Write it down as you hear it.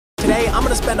I'm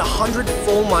gonna spend 100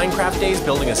 full Minecraft days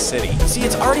building a city. See,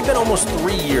 it's already been almost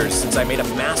 3 years since I made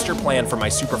a master plan for my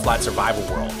super flat survival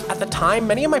world. At the time,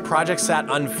 many of my projects sat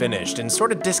unfinished and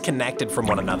sort of disconnected from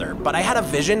one another, but I had a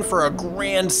vision for a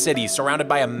grand city surrounded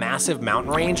by a massive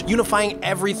mountain range, unifying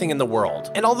everything in the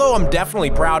world. And although I'm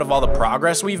definitely proud of all the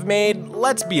progress we've made,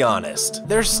 let's be honest,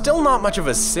 there's still not much of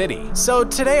a city. So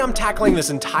today I'm tackling this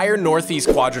entire northeast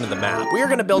quadrant of the map. We are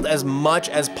gonna build as much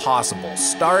as possible,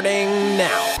 starting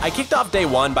now. I kicked off day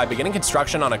one by beginning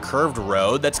construction on a curved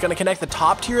road that's gonna connect the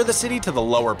top tier of the city to the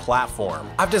lower platform.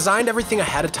 I've designed everything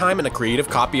ahead of time in a creative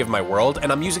copy of my world,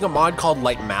 and I'm using a mod called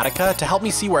Lightmatica to help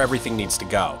me see where everything needs to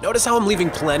go. Notice how I'm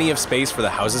leaving plenty of space for the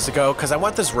houses to go, because I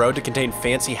want this road to contain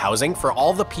fancy housing for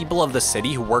all the people of the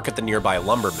city who work at the nearby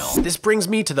lumber mill. This brings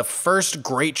me to the first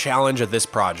great challenge of this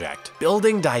project,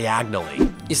 building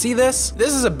diagonally. You see this?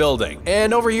 This is a building,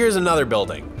 and over here is another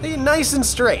building. They're nice and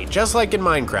straight, just like in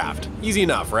Minecraft. Easy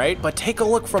enough, right? But take a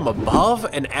look from above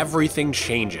and everything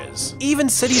changes. Even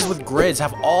cities with grids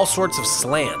have all sorts of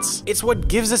slants. It's what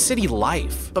gives a city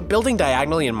life. But building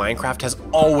diagonally in Minecraft has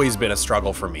always been a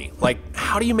struggle for me. Like,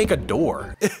 how do you make a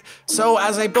door? So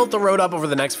as I built the road up over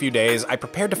the next few days, I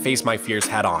prepared to face my fears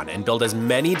head on and build as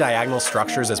many diagonal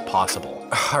structures as possible.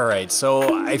 Alright,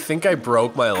 so I think I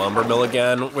broke my lumber mill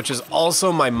again, which is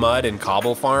also my mud and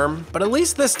cobble farm. But at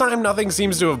least this time nothing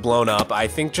seems to have blown up. I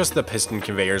think just the piston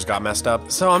conveyors got messed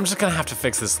up, so I'm just gonna have to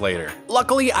fix this later.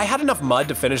 Luckily, I had enough mud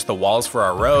to finish the walls for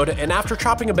our road, and after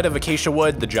chopping a bit of acacia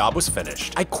wood, the job was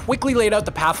finished. I quickly laid out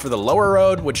the path for the lower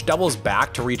road, which doubles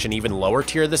back to reach an even lower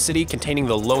tier of the city containing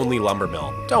the lonely lumber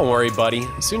mill. Don't worry, buddy.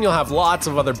 Soon you'll have lots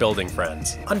of other building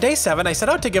friends. On day 7, I set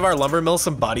out to give our lumber mill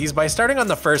some buddies by starting on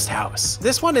the first house.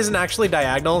 This one isn't actually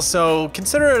diagonal, so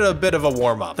consider it a bit of a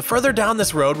warm-up. The further down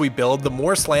this road we build, the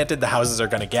more slanted the houses are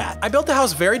gonna get. I built the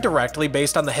house very directly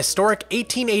based on the historic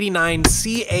 1889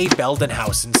 C.A. Belden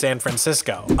house in San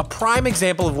Francisco, a prime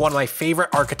example of one of my favorite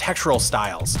architectural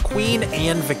styles, Queen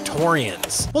Anne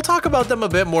Victorians. We'll talk about them a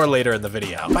bit more later in the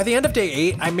video. By the end of day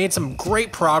 8, I made some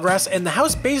great progress, and the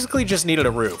house basically just needed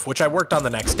a roof, which I worked on the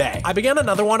next day. I began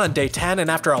another one on day 10, and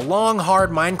after a long,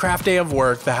 hard Minecraft day of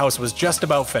work, the house was just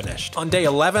about finished. On day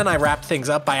 11, I wrapped things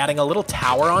up by adding a little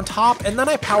tower on top, and then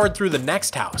I powered through the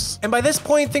next house. And by this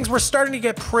point, things were starting to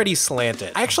get pretty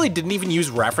slanted. I actually didn't even use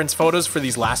reference photos for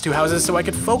these last two houses so I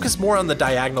could focus more on the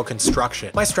diagonal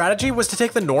construction. My strategy was to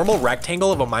take the normal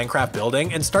rectangle of a Minecraft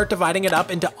building and start dividing it up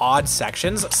into odd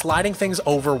sections, sliding things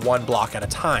over one block at a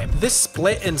time. This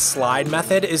split and slide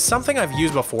method is something I've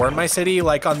used before in my city,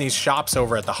 like on these shops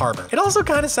over at the harbor. It also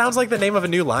kind of sounds like the name of a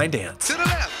new line dance.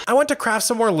 I went to craft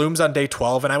some more looms on day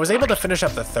 12, and I was able to finish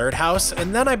up the third house,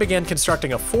 and then I began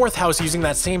constructing a fourth house using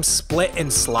that same split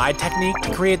and slide technique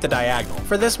to create the diagonal.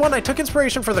 For this one, I took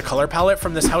inspiration for the color palette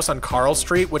from this house on Carl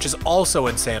Street, which is also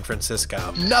in San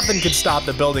Francisco. Nothing could stop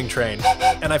the building train.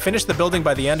 And I finished the building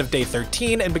by the end of day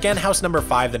 13 and began house number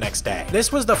 5 the next day.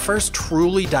 This was the first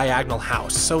truly diagonal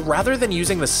house, so rather than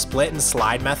using the split and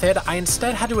slide method, I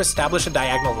instead had to establish a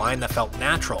diagonal line that felt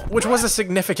natural, which was a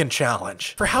significant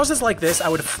challenge. For houses like this, I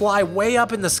would fly way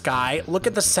up in the sky, look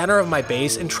at the center of my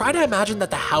base, and try to imagine that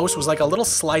the house was like a little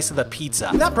slice of the pizza.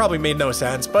 That probably made no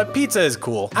sense, but pizza is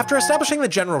cool. After establishing the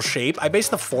general shape, I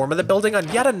based the form of the building on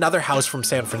yet another house from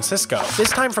San Francisco, this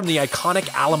time from the iconic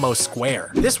Alamo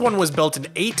Square. This one was built in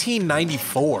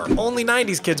 1894. Only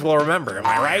 90s kids will remember, am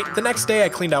I right? The next day I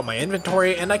cleaned out my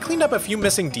inventory, and I cleaned up a few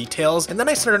missing details, and then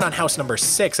I started on house number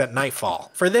 6 at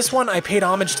nightfall. For this one, I paid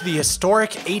homage to the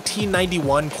historic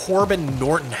 1891 Corbin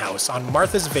Norton house on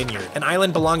Martha's Vineyard, an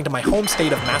island belonging to my home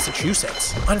state of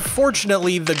Massachusetts.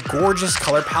 Unfortunately, the gorgeous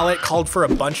color palette called for a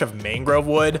bunch of mangrove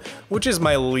wood, which is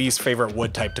my least favorite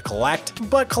wood type to collect,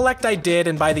 but collect I did,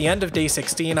 and by the end of day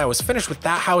 16, I was finished with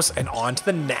that house and on to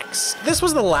the next. This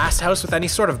was the last house with any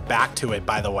sort of back to it,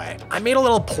 by the way. I made a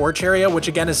little porch area, which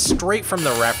again is straight from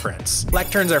the reference.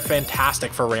 Lecterns are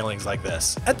fantastic for railings like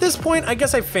this. At this point, I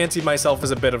guess I fancied myself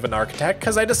as a bit of an architect,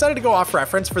 because I decided to go off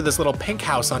reference for this little pink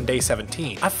house on day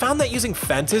 17. I found that using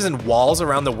fences and walls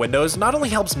around the windows not only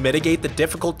helps mitigate the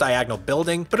difficult diagonal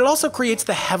building, but it also creates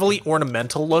the heavily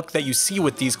ornamental look that you see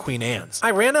with these Queen Annes.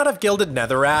 I ran out of gilded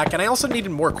netherrack, and I also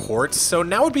needed more quartz, so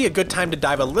now would be a good time to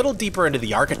dive a little deeper into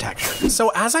the architecture.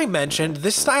 So as I mentioned,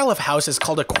 this style of house is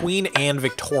called a Queen Anne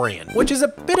Victorian, which is a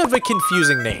bit of a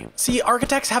confusing name. See,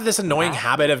 architects have this annoying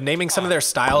habit of naming some of their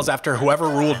styles after whoever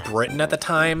ruled Britain at the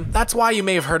time. That's why you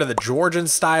may have heard of the Georgian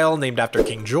style named after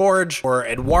King George, or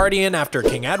Edwardian after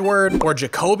King Edward, or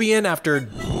Jacobean after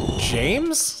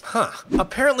James? Huh.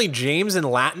 Apparently James in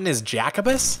Latin is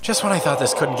Jacobus? Just when I thought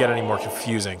this couldn't get any more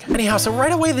confusing. Anyhow, so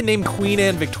right away the name Queen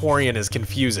Anne Victorian is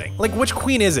confusing. Like, which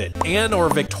queen is it? Anne or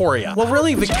Victoria? Well,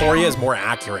 really, Victoria is more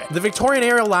accurate. The Victorian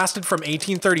era lasted from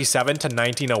 1837 to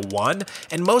 1901,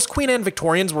 and most Queen Anne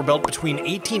Victorians were built between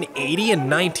 1880 and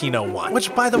 1901,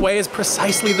 which, by the way, is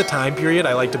precisely the time period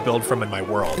I like to build from in my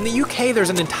world. In the UK, there's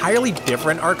an entirely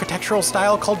different architectural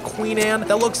style called Queen Anne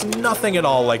that looks nothing at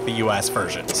all like the US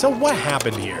version. So what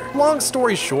happened here? Long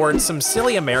story short, some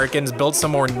silly Americans built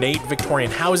some ornate Victorian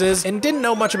houses and didn't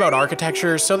know much about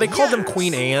architecture, so they called them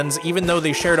Queen Anne's, even though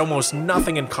they shared almost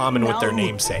nothing in common with their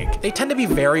namesake. They tend to be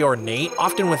very ornate,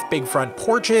 often with big front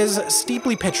porches,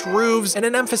 steeply pitched roofs, and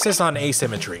an emphasis on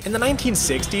asymmetry. In the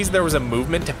 1960s, there was a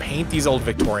movement to paint these old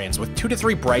Victorians with 2 to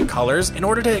 3 bright colors in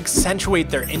order to accentuate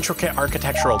their intricate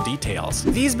architectural details.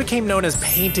 These became known as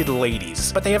painted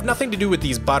ladies, but they have nothing to do with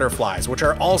these butterflies, which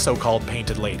are also called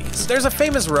painted ladies. There's a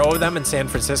famous row of them in San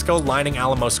Francisco lining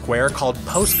Alamo Square called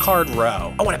Postcard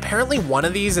Row. Oh, and apparently one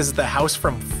of these is the house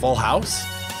from Full House?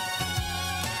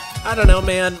 I don't know,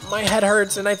 man. My head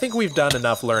hurts, and I think we've done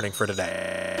enough learning for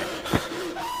today.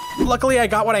 Luckily, I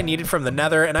got what I needed from the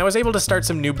Nether, and I was able to start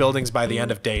some new buildings by the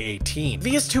end of day 18.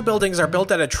 These two buildings are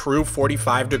built at a true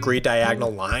 45-degree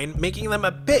diagonal line, making them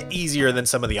a bit easier than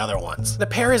some of the other ones. The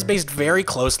pair is based very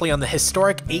closely on the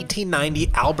historic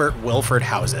 1890 Albert Wilford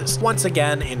houses, once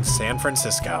again in San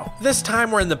Francisco. This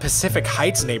time we're in the Pacific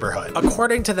Heights neighborhood.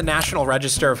 According to the National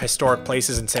Register of Historic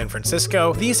Places in San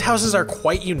Francisco, these houses are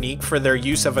quite unique for their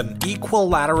use of an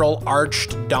equilateral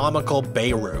arched domical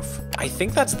bay roof. I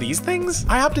think that's these things?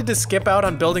 I opted to skip out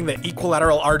on building the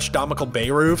equilateral arched domical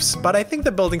bay roofs, but I think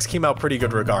the buildings came out pretty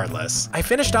good regardless. I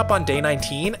finished up on day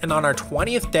 19, and on our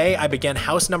 20th day, I began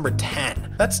house number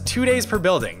 10. That's 2 days per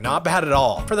building, not bad at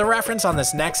all. For the reference on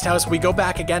this next house, we go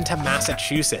back again to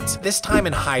Massachusetts, this time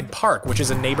in Hyde Park, which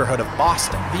is a neighborhood of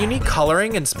Boston. The unique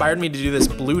coloring inspired me to do this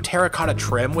blue terracotta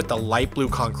trim with the light blue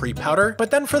concrete powder,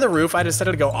 but then for the roof, I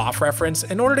decided to go off reference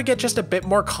in order to get just a bit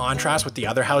more contrast with the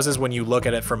other houses when you look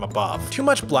at it from above. Too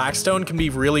much blackstone can be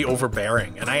really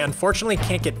overbearing, and I unfortunately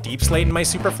can't get deep slate in my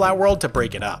super flat world to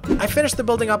break it up. I finished the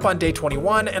building up on day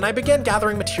 21, and I began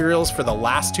gathering materials for the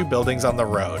last 2 buildings on the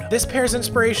road. This pair's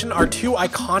inspiration are 2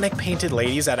 iconic painted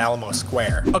ladies at Alamo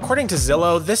Square. According to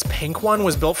Zillow, this pink one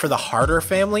was built for the Harder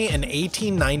family in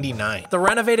 1899. The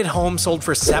renovated home sold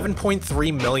for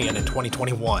 $7.3 million in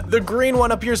 2021. The green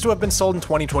one appears to have been sold in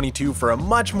 2022 for a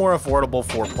much more affordable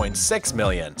 $4.6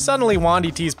 million. Suddenly,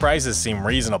 Wandy T's prices seem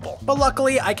reasonable. But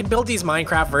luckily, I can build these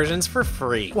Minecraft versions for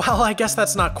free. Well, I guess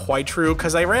that's not quite true,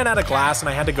 because I ran out of glass and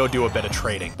I had to go do a bit of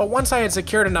trading. But once I had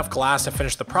secured enough glass to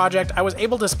finish the project, I was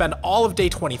able to spend all of day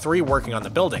 23 working on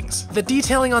the buildings. The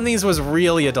detailing on these was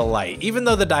really a delight, even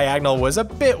though the diagonal was a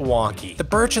bit wonky. The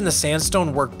birch and the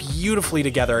sandstone work beautifully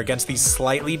together against these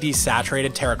slightly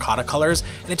desaturated terracotta colors,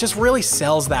 and it just really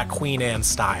sells that Queen Anne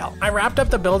style. I wrapped up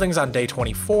the buildings on day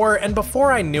 24, and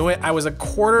before I knew it, I was a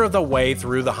quarter of the way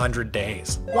through the 100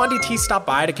 days. Wandy T stopped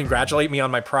by to congratulate me on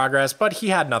my progress, but he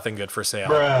had nothing good for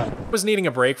sale. I was needing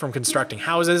a break from constructing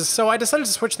houses, so I decided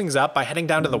to switch things up by heading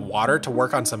down to the water to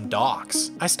work on some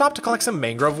docks. I stopped to collect some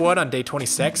mangrove wood on day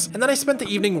 26, and then I spent the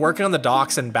evening working on the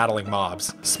docks and battling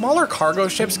mobs. Smaller cargo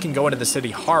ships can go into the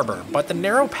city harbor, but the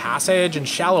narrow passage and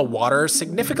shallow water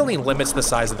significantly limits the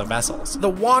size of the vessels. The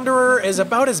Wanderer is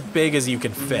about as big as you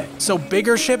can fit, so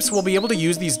bigger ships will be able to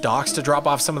use these docks to drop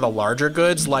off some of the larger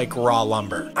goods like raw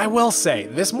lumber. I will say,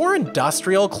 this more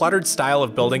industrial, cluttered style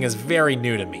of building is very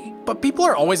new to me. But people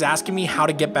are always asking me how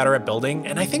to get better at building,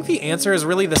 and I think the answer is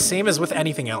really the same as with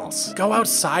anything else. Go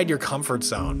outside your comfort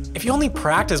zone. If you only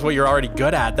practice what you're already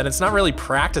good at, then it's not really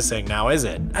practicing now, is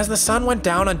it? As the sun went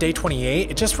down on day 28,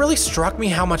 it just really struck me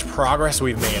how much progress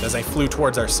we've made as I flew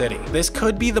towards our city. This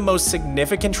could be the most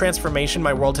significant transformation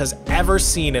my world has ever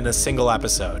seen in a single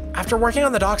episode. After working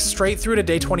on the docks straight through to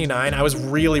day 29, I was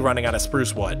really running out of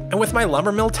spruce wood. And with my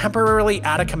lumber mill temporarily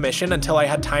out of commission until I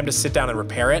had time to sit down and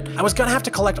repair it, I was gonna have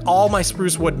to collect all my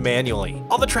spruce wood manually.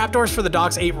 All the trapdoors for the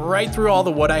docks ate right through all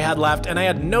the wood I had left, and I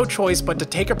had no choice but to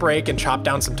take a break and chop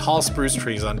down some tall spruce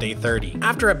trees on day 30.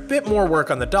 After a bit more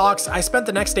work on the docks, I spent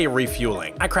the next day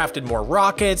refueling. I crafted more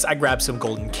rockets, I grabbed some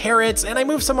golden carrots, and I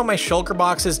moved some of my shulker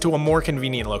boxes to a more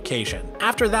convenient location.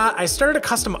 After that, I started a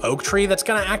custom oak tree that's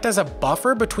gonna act as a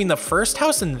buffer between the first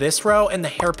house in this row and the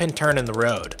hairpin turn in the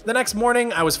road. The next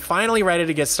morning, I was finally ready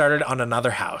to get started on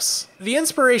another house. The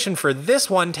inspiration for this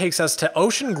one takes us to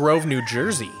Ocean Grove, New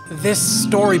Jersey. This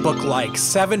storybook-like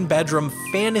 7-bedroom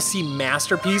fantasy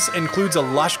masterpiece includes a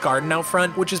lush garden out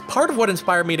front, which is part of what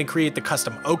inspired me to create the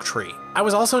custom oak tree. I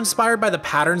was also inspired by the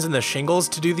patterns in the shingles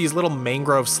to do these little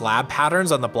mangrove slab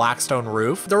patterns on the blackstone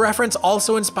roof. The reference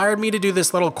also inspired me to do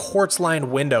this little quartz-lined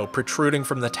window protruding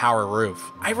from the tower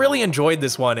roof. I really enjoyed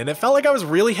this one, and it felt like I was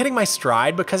really hitting my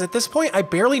stride because at this point I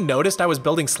barely noticed I was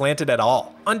building slanted at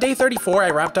all. On day 34, I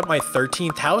wrapped up my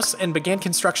 13th house and began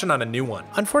construction on a new one.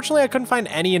 Unfortunately, I couldn't find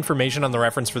any information on the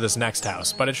reference for this next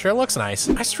house, but it sure looks nice.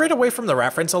 I strayed away from the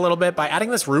reference a little bit by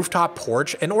adding this rooftop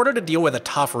porch in order to deal with a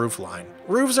tough roof line.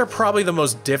 Roofs are probably the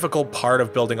most difficult part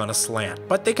of building on a slant,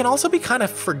 but they can also be kind of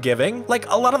forgiving. Like,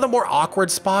 a lot of the more awkward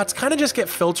spots kind of just get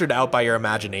filtered out by your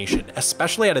imagination,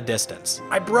 especially at a distance.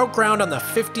 I broke ground on the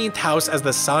 15th house as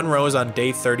the sun rose on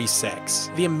day 36.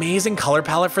 The amazing color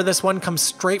palette for this one comes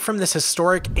straight from this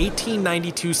historic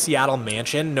 1892 Seattle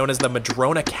mansion known as the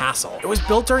Madrona Castle. It was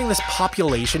built during this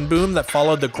population boom that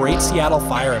followed the Great Seattle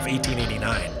Fire of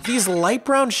 1889. These light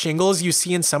brown shingles you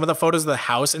see in some of the photos of the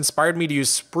house inspired me to use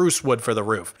spruce wood for the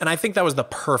roof, and I think that was the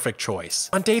perfect choice.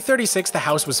 On day 36, the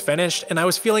house was finished, and I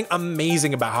was feeling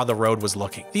amazing about how the road was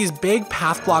looking. These big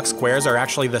path block squares are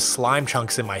actually the slime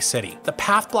chunks in my city. The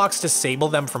path blocks disable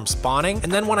them from spawning,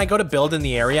 and then when I go to build in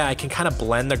the area, I can kind of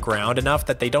blend the ground enough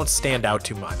that they don't stand out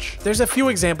too much. There's a few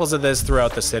examples of this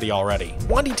throughout the city already.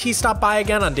 Wandy T stopped by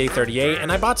again on day 38,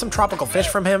 and I bought some tropical fish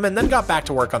from him and then got back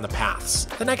to work on the paths.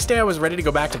 The next day I was ready to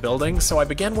go back to building, so I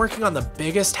began working on the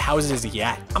biggest houses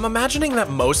yet. I'm imagining that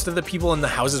most of the people in the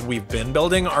houses we've been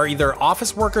building are either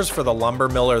office workers for the lumber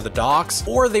mill or the docks,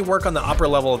 or they work on the upper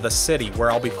level of the city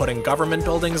where I'll be putting government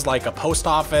buildings like a post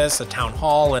office, a town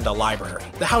hall, and a library.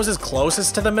 The houses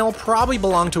closest to the mill probably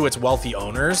belong to its wealthy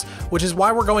owners, which is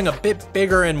why we're going a bit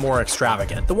bigger and more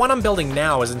extravagant. The one I'm building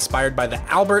now is inspired by the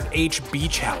Albert H.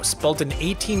 Beach House, built in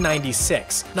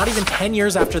 1896, not even 10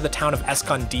 years after the town of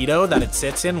Escondido that it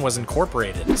sits in was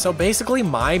incorporated. So basically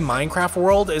my Minecraft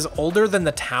world is older than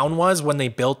the town was when they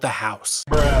built the house.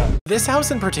 Bruh. This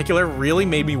house in particular really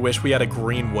made me wish we had a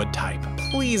green wood type.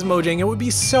 Please, Mojang, it would be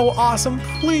so awesome,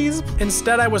 please.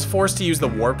 Instead, I was forced to use the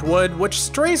warped wood, which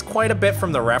strays quite a bit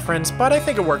from the reference, but I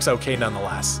think it works okay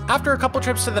nonetheless. After a couple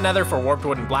trips to the nether for warped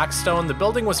wood and blackstone, the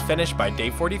building was finished by day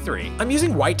 43. I'm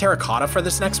using white terracotta for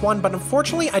this next one, but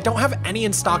unfortunately, I don't have any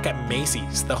in stock at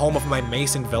Macy's, the home of my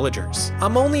Mason villagers.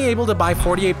 I'm only able to buy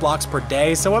 48 blocks per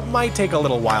day, so it might take a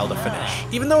little while to finish.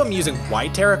 Even though I'm using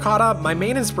white terracotta, my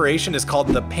main inspiration is called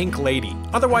the Pink Lady,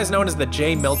 otherwise known as the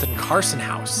J. Milton Carson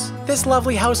House. This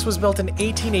lovely house was built in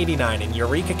 1889 in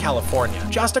Eureka, California,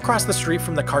 just across the street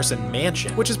from the Carson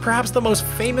Mansion, which is perhaps the most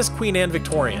famous Queen Anne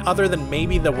Victorian, other than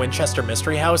maybe the Winchester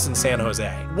Mystery House in San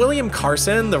Jose. William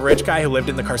Carson, the rich guy who lived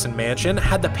in the Carson Mansion,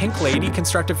 had the Pink Lady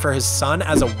constructed for his son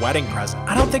as a wedding present.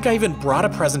 I don't think I even brought a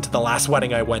present to the last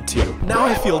wedding I went to. Now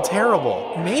I feel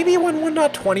terrible. Maybe when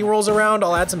 1.20 rolls around,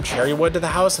 I'll add some cherry wood to the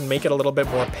house and make it a little bit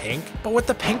more pink, but with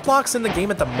the pink blocks in the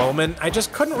game at the moment, I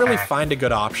just couldn't really find a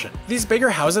good option. These bigger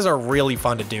houses are really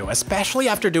fun to do, especially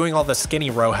after doing all the skinny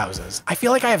row houses. I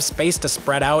feel like I have space to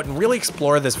spread out and really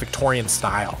explore this Victorian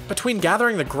style. Between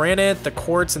gathering the granite, the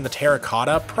quartz, and the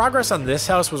terracotta, progress on this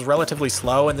house was relatively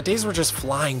slow and the days were just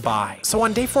flying by. So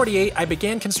on day 48, I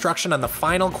began construction on the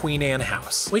final Queen Anne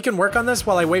house. We can work on this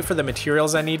while I wait for the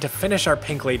materials I need to finish our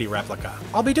Pink Lady replica.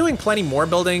 I'll be doing plenty more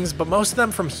buildings, but most of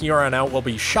them from here on out will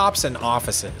be shops and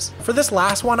offices. For this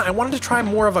last one, I wanted to try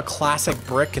more of a classic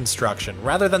brick construction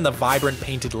rather than the vibrant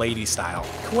painted lady style.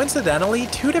 Coincidentally,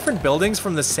 two different buildings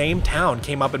from the same town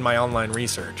came up in my online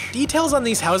research. Details on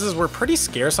these houses were pretty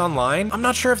scarce online. I'm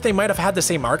not sure if they might have had the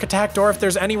same architect or if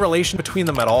there's any relation between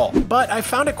them at all, but I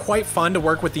found it quite fun to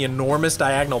work with the enormous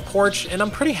diagonal porch, and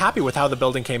I'm pretty happy with how the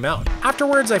building came out.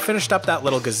 Afterwards, I finished up that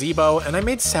little gazebo, and I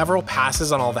made several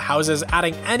passes on all the houses,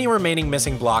 adding any remaining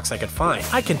missing blocks I could find.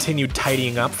 I continued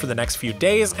tidying up for the next few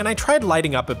days, and I tried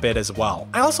lighting up a bit as well.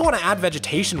 I also want to add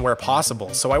vegetation where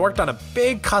possible, so I worked on a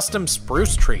big custom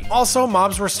spruce tree. Also,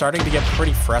 mobs were starting to get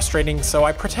pretty frustrating, so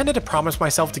I pretended to promise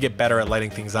myself to get better at lighting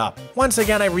things up. Once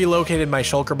again, I relocated my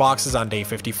shulker boxes on day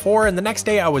 54, and the next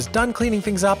day I was done cleaning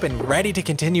things up and ready to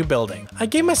continue building. I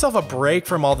gave myself a break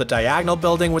from all the diagonal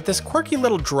building with this quirky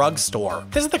little drugstore.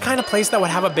 This is the kind of place that would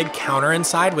have a big counter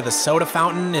inside with a soda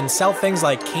fountain and sell things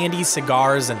like candy,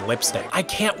 cigars, and lipstick. I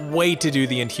can't wait to do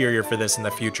the interior for this in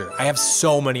the future. I have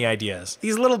so many ideas.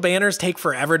 These little banners take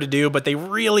forever to do, but they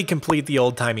really complete the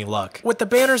old-timey look. look. With the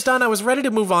banners done, I was ready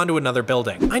to move on to another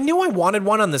building. I knew I wanted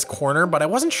one on this corner, but I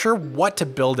wasn't sure what to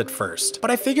build at first.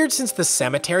 But I figured since the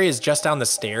cemetery is just down the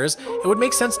stairs, it would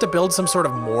make sense to build some sort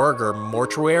of morgue or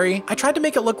mortuary. I tried to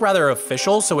make it look rather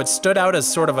official, so it stood out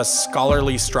as sort of a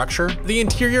scholarly structure. The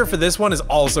interior for this one is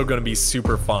also going to be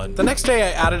super fun. The next day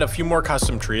I added a few more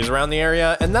custom trees around the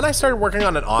area, and then I started working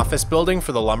on an office building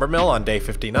for the lumber mill on day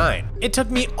 59. It took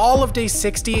me all of day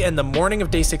 60 and the morning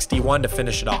of day 61 to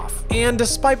finish it off. And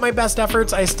despite my best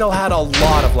efforts, I still had a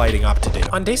lot of lighting up to do.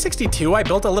 On day 62, I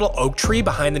built a little oak tree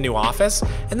behind the new office,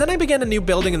 and then I began a new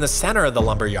building in the center of the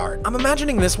lumber yard. I'm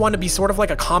imagining this one to be sort of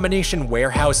like a combination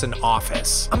warehouse and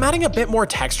office. I'm adding a bit more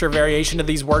texture variation to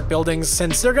these work buildings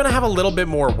since they're gonna have a little bit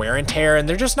more wear and tear, and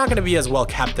they're just not gonna be as well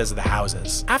kept as the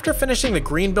houses. After finishing the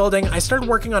green building, I started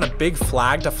working on a big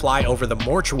flag to fly over the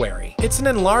mortuary. It's an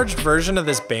enlarged version of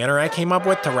this banner I came up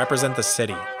with to represent the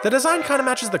city. The design kind of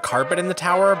matches the carpet in the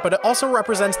tower, but it also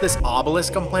represents this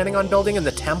obelisk I'm planning on building in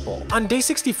the temple. On day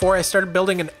 64, I started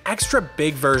building an extra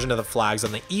big version of the flags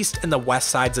on the east and the west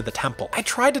sides of the temple. I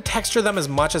tried to texture them as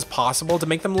much as possible to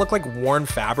make them look like worn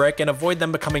fabric and avoid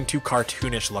them becoming too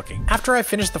cartoonish looking. After I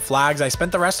finished the flags, I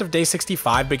spent the rest of day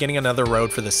 65 beginning another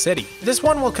road for the city. This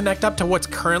one will connect up to what's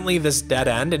currently this dead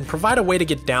end and provide a way to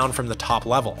get down from the top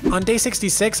level. On day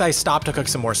 66, I stopped to cook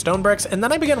some more stone bricks, and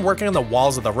then I began working on the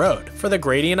walls of the road. For the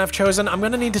gradient I've chosen, I'm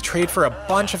gonna need to trade for a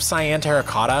bunch of cyan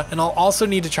terracotta, and I'll also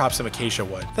need to chop some acacia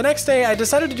wood. The next day, I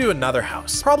decided to do another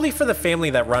house, probably for the family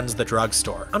that runs the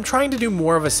drugstore. I'm trying to do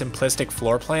more of a simplistic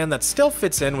floor plan that still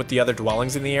fits in with the other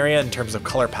dwellings in the area in terms of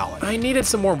color palette. I needed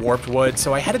some more warped wood,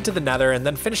 so I headed to the nether and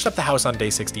then finished up the house on day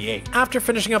 68. After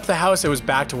finishing up the house, it was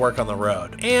back to work on the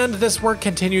road, and this work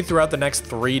continued throughout the next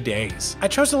 3 days. I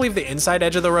chose to leave the inside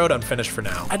edge of the road unfinished for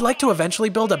now. I'd like to eventually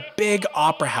build a big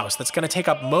opera house that's gonna take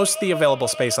up most of the available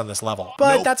space on this level,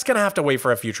 but that's gonna have to wait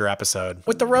for a future episode.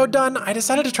 With the road done, I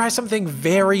decided to try something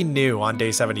very new on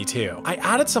day 72. I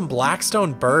added some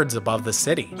blackstone birds above the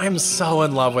city. I'm so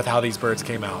in love with how these birds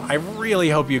came out. I really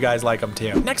hope you guys like them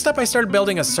too. Next up, I started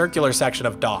building a circular section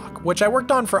of dock, which I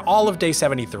worked on for all of day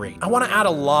 73. I want to add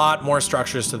a lot more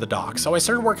structures to the dock, so I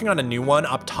started working on a new one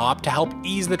up top to help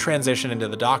ease the transition into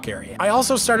the dock area. I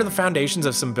also started the foundations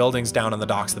of some buildings down on the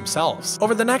docks themselves.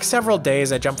 Over the next several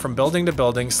days, I jumped from building to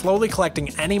building, slowly collecting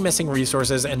any missing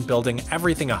resources and building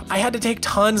everything up. I had to take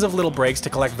tons of little breaks to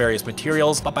collect various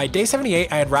materials, but by day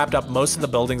 78, I had wrapped up most of the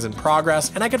buildings in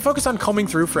progress, and I could focus on combing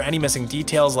through for any missing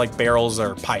details like barrels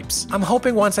or pipes. I'm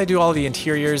hoping once I do all the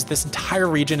interiors, this entire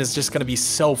region is just gonna be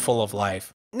so full of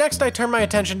life. Next, I turned my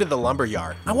attention to the lumber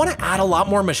yard. I want to add a lot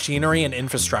more machinery and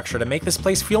infrastructure to make this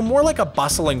place feel more like a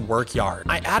bustling work yard.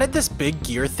 I added this big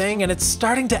gear thing, and it's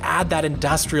starting to add that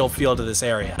industrial feel to this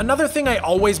area. Another thing I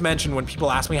always mention when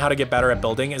people ask me how to get better at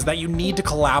building is that you need to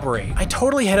collaborate. I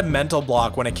totally hit a mental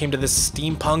block when it came to this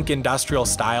steampunk industrial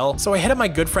style, so I hit up my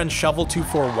good friend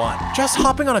Shovel241. Just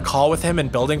hopping on a call with him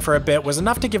and building for a bit was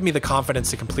enough to give me the confidence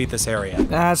to complete this area.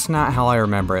 That's not how I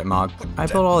remember it, Mog. I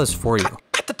built all this for you.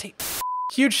 Cut the tape.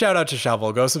 Huge shout out to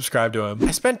Shovel, go subscribe to him.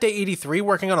 I spent day 83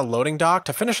 working on a loading dock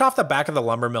to finish off the back of the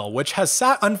lumber mill, which has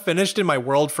sat unfinished in my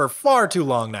world for far too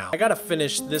long now. I gotta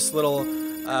finish this little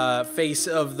face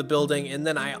of the building, and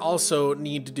then I also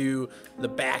need to do the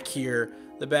back here.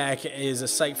 The back is a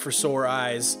sight for sore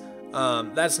eyes.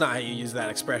 That's not how you use that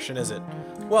expression, is it?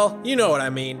 Well, you know what I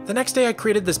mean. The next day I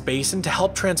created this basin to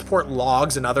help transport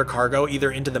logs and other cargo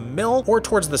either into the mill or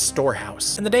towards the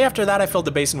storehouse. And the day after that I filled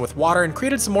the basin with water and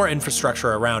created some more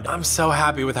infrastructure around it. I'm so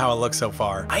happy with how it looks so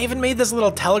far. I even made this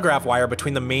little telegraph wire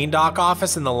between the main dock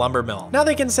office and the lumber mill. Now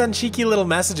they can send cheeky little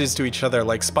messages to each other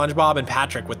like SpongeBob and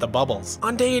Patrick with the bubbles.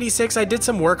 On day 86 I did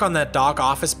some work on that dock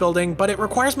office building, but it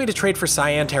requires me to trade for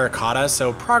cyan terracotta,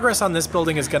 so progress on this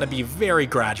building is going to be very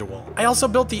gradual. I also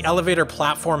built the elevator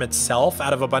platform itself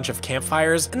out of a bunch of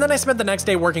campfires, and then I spent the next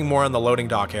day working more on the loading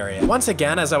dock area. Once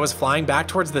again, as I was flying back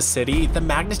towards the city, the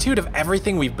magnitude of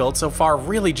everything we've built so far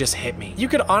really just hit me. You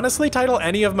could honestly title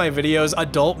any of my videos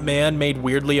 "Adult Man Made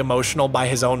Weirdly Emotional by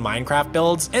His Own Minecraft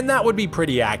Builds," and that would be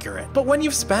pretty accurate. But when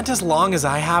you've spent as long as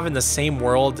I have in the same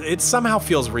world, it somehow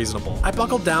feels reasonable. I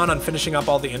buckled down on finishing up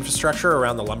all the infrastructure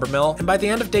around the lumber mill, and by the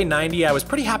end of day 90, I was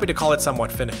pretty happy to call it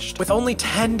somewhat finished. With only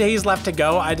 10 days left to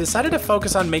go, I decided to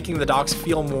focus on making the docks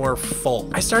feel more full.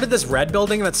 I started this red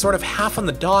building that's sort of half on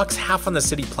the docks, half on the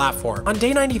city platform. On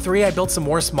day 93, I built some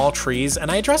more small trees,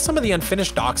 and I addressed some of the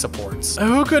unfinished dock supports.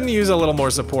 Who couldn't use a little more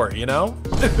support, you know?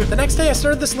 The next day, I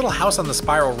started this little house on the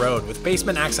spiral road with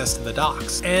basement access to the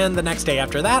docks. And the next day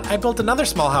after that, I built another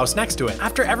small house next to it.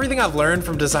 After everything I've learned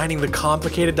from designing the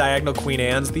complicated diagonal Queen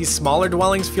Anne's, these smaller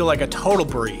dwellings feel like a total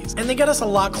breeze, and they get us a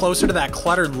lot closer to that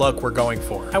cluttered look we're going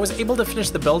for. I was able to finish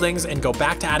the buildings and go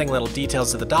back to adding little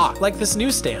details to the dock, like this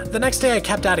newsstand. The next day I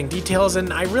kept adding details,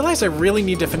 and I realized I really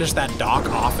need to finish that dock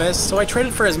office, so I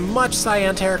traded for as much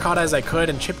cyan terracotta as I could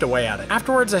and chipped away at it.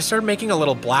 Afterwards, I started making a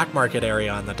little black market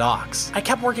area on the docks. I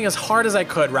kept working as hard as I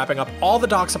could, wrapping up all the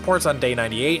dock supports on day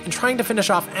 98 and trying to finish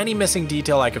off any missing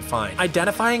detail I could find.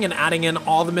 Identifying and adding in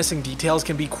all the missing details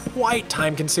can be quite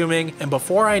time consuming, and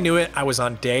before I knew it, I was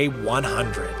on day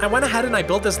 100. I went ahead and I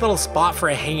built this little spot for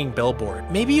a hanging billboard.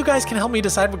 Maybe you guys can help me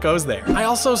decide what goes there. I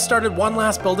also started one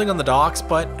last building on the docks,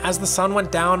 but as the sun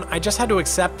went down, I just had to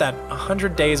accept that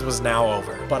 100 days was now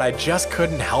over. But I just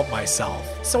couldn't help myself.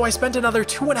 So I spent another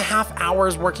 2.5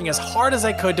 hours working as hard as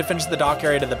I could to finish the dock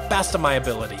area to the best of my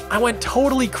ability. I went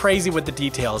totally crazy with the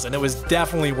details, and it was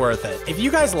definitely worth it. If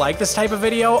you guys like this type of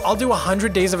video, I'll do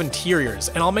 100 days of interiors,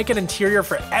 and I'll make an interior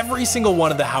for every single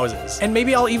one of the houses. And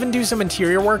maybe I'll even do some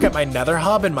interior work at my nether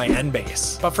hub and my end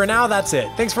base. But for now, that's it.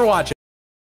 Thanks for watching.